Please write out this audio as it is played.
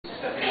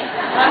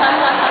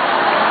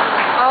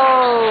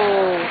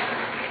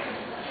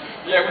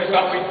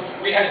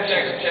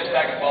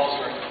back and balls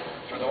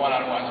for the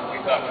one-on-ones, but we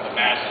thought for the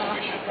masses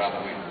we should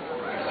probably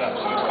use up.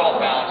 So it's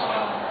called balance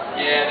now.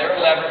 Yeah, there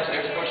are levers,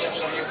 there's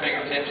push-ups on your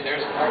fingertips,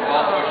 there's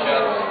wall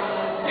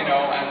push-ups, you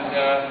know,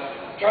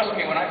 and trust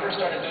me, when I first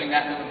started doing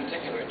that move in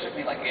particular, it took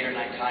me like 8 or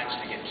 9 times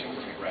to get 2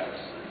 or 3 reps.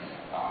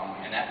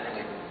 And that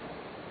really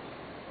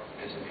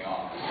pissed me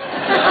off.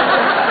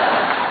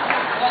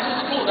 That's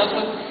just cool. That's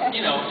what,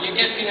 you know, you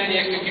get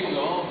P90X2, people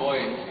go, oh boy,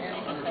 you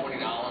know, $120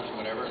 or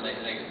whatever, and they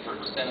for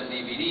a set of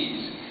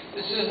DVDs.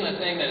 This isn't a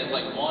thing that is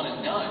like one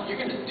and done. You're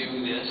going to do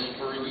this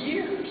for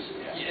years.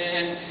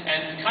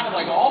 And kind of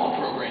like all the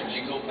programs,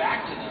 you go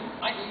back to them.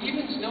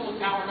 Even still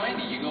with Power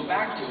 90, you go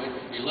back to it,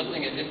 you're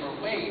lifting a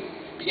different weight,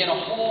 you get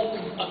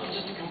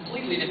just a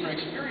completely different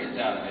experience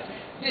out of it.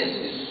 This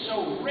is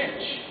so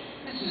rich.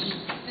 This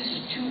is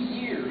 2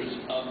 years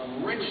of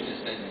richness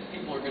that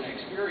people are going to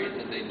experience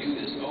as they do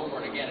this over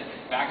and again,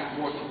 back and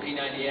forth with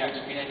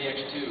P90X,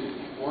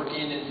 P90X2, work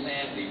in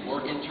Insanity,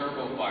 work in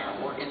Turbo Fire,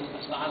 work in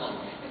Asylum.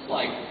 It's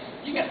like,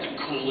 you got the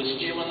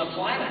coolest gym on the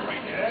planet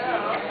right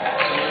now.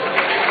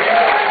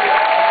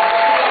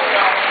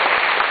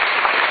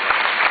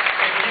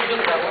 If you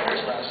look at our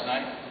winners last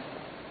night,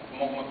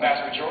 the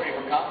vast majority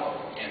were combo.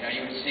 You know,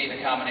 you would see the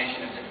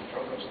combination of different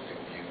programs that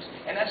people use.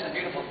 And that's the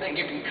beautiful thing.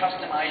 You can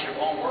customize your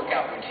own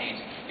workout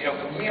routines. You know,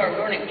 we are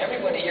learning,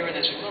 everybody here in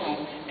this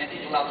room, and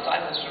people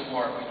outside of this room who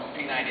are, you know,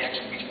 P90X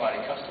and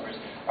Beachbody customers,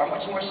 are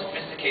much more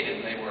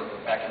sophisticated than they were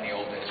back in the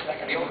old days. Back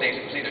in the old days,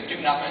 it was either do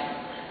nothing,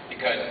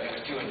 because it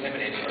was too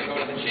intimidating, or go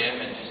to the gym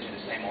and just do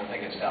the same old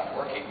thing and stop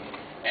working.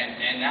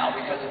 And now,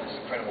 because of this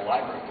incredible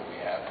library that we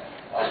have,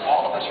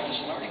 all of us are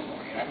just learning more.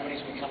 You know,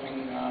 everybody's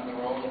becoming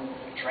their own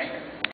trainer.